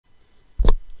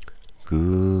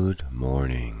Good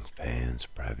morning, fans.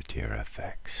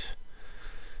 PrivateerFX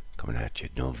coming at you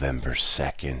November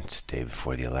 2nd, day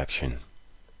before the election.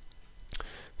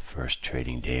 First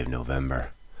trading day of November.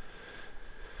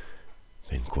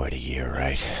 Been quite a year,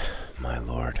 right? My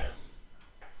lord.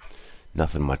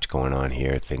 Nothing much going on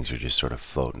here. Things are just sort of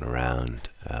floating around.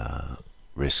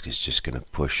 Risk is just going to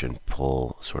push and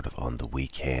pull sort of on the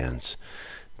weak hands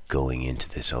going into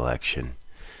this election.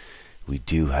 We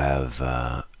do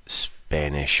have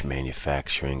Spanish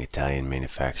manufacturing, Italian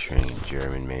manufacturing,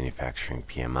 German manufacturing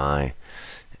PMI,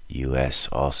 US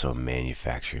also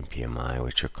manufacturing PMI,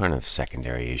 which are kind of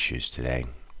secondary issues today.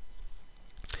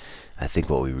 I think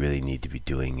what we really need to be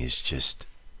doing is just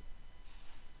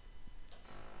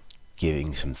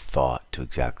giving some thought to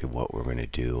exactly what we're going to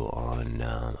do on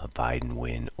a Biden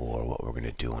win, or what we're going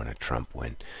to do on a Trump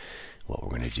win, what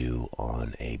we're going to do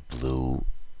on a blue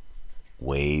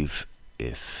wave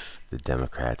if the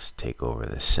Democrats take over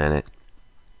the Senate,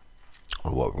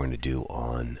 or what we're going to do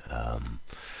on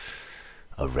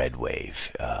a red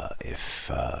wave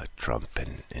if Trump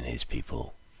and his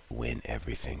people win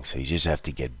everything. So you just have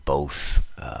to get both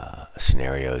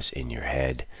scenarios in your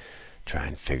head, try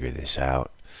and figure this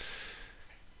out.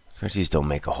 Currencies don't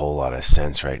make a whole lot of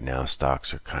sense right now.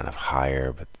 Stocks are kind of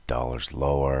higher, but the dollar's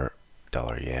lower.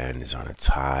 Dollar yen is on its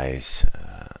highs,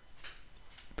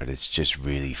 but it's just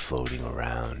really floating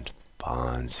around.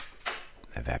 Bonds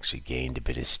have actually gained a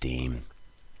bit of steam.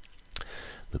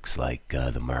 Looks like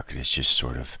the market is just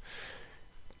sort of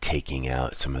taking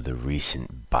out some of the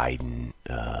recent Biden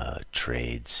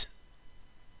trades.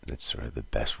 That's sort of the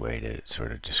best way to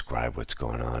sort of describe what's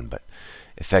going on. But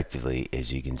effectively,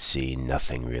 as you can see,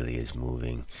 nothing really is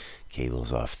moving.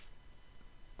 Cable's off,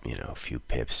 a few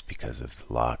pips because of the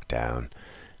lockdown.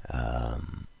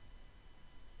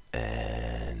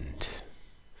 And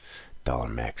dollar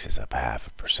max is up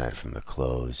 0.5% from the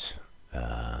close.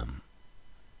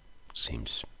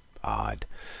 Seems odd,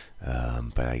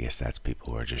 but I guess that's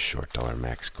people who are just short dollar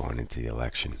max going into the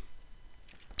election.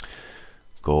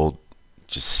 Gold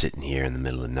just sitting here in the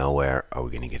middle of nowhere. Are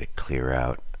we going to get a clear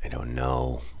out? I don't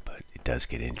know, but it does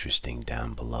get interesting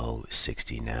down below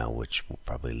 60 now, which will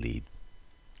probably lead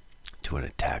to an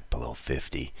attack below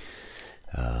 50.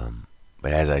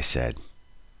 But as I said,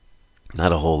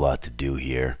 not a whole lot to do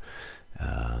here.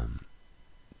 Let's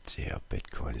see how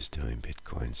Bitcoin is doing.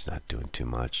 Bitcoin's not doing too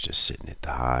much, just sitting at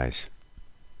the highs.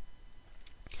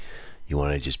 You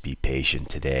want to just be patient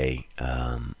today.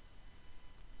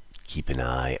 Keep an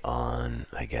eye on,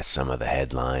 I guess, some of the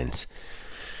headlines,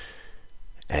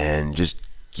 and just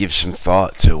give some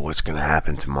thought to what's going to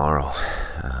happen tomorrow.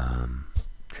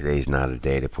 Today's not a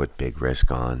day to put big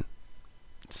risk on,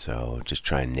 so just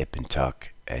try and nip and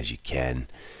tuck as you can,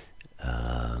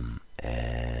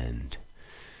 and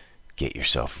get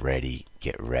yourself ready,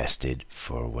 get rested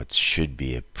for what should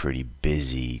be a pretty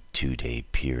busy 2-day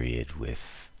period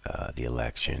with the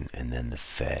election and then the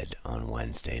Fed on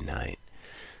Wednesday night.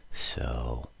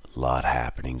 So a lot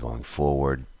happening going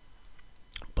forward,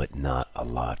 but not a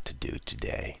lot to do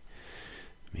today.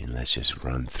 I mean, let's just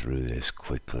run through this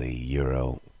quickly.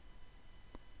 Euro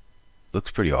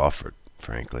looks pretty offered,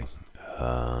 frankly.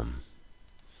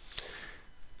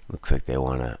 Looks like they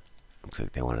want to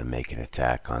make an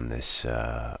attack on this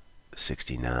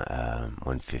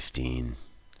 115.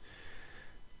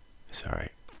 Sorry.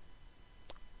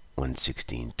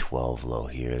 116.12 low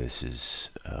here. This is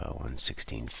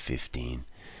 116.15.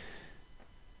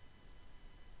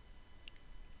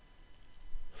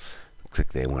 Looks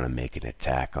like they want to make an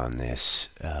attack on this.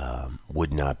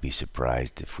 Would not be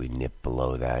surprised if we nip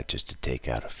below that just to take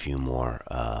out a few more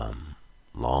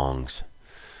longs.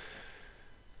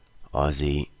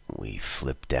 Aussie, we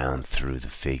flip down through the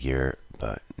figure,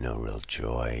 but no real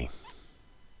joy.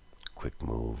 Quick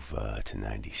move to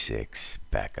 96,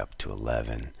 back up to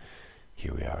 11.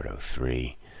 Here we are at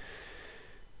 03.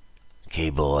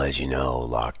 Cable, as you know,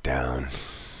 locked down.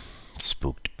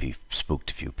 Spooked a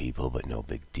few people, but no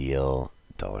big deal.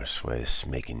 Dollar Swiss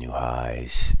making new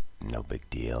highs, no big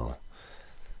deal.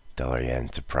 Dollar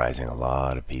yen surprising a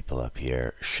lot of people up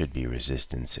here. Should be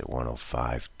resistance at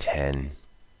 105.10.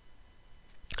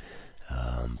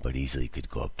 But easily could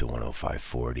go up to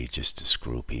 105.40 just to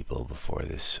screw people before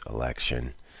this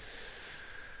election.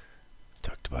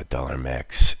 Talked about dollar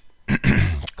max.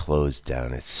 Closed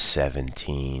down at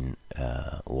 17.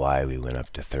 Why we went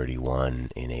up to 31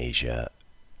 in Asia,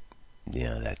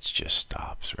 that's just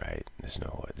stops, right? There's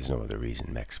no other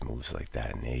reason MEX moves like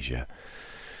that in Asia.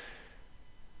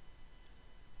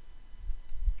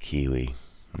 Kiwi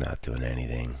not doing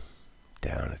anything,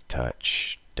 down a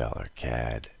touch. Dollar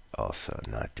CAD also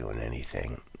not doing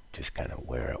anything, just kind of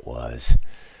where it was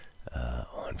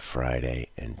on Friday.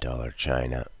 And dollar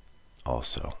China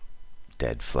also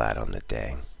dead flat on the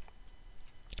day.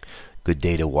 Good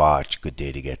day to watch, good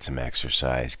day to get some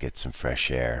exercise, get some fresh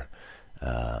air,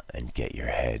 and get your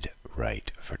head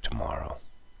right for tomorrow.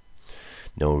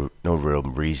 No real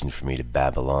reason for me to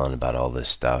babble on about all this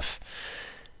stuff.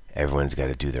 Everyone's got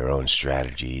to do their own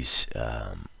strategies,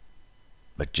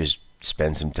 but just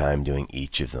spend some time doing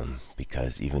each of them,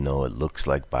 because even though it looks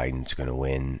like Biden's going to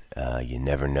win, you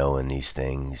never know in these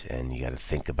things, and you got to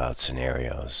think about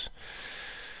scenarios.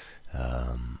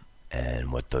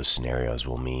 And what those scenarios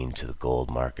will mean to the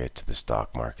gold market, to the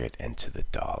stock market, and to the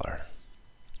dollar.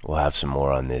 We'll have some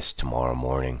more on this tomorrow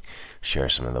morning, share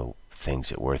some of the things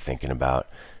that we're thinking about,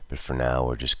 but for now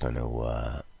we're just going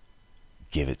to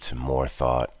give it some more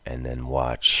thought and then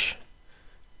watch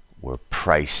where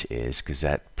price is, because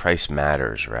that price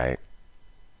matters, right?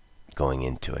 Going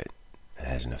into it, it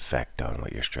has an effect on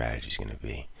what your strategy is going to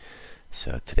be.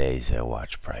 So today's a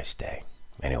watch price day.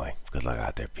 Anyway, good luck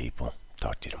out there, people.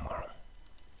 Talk to you tomorrow.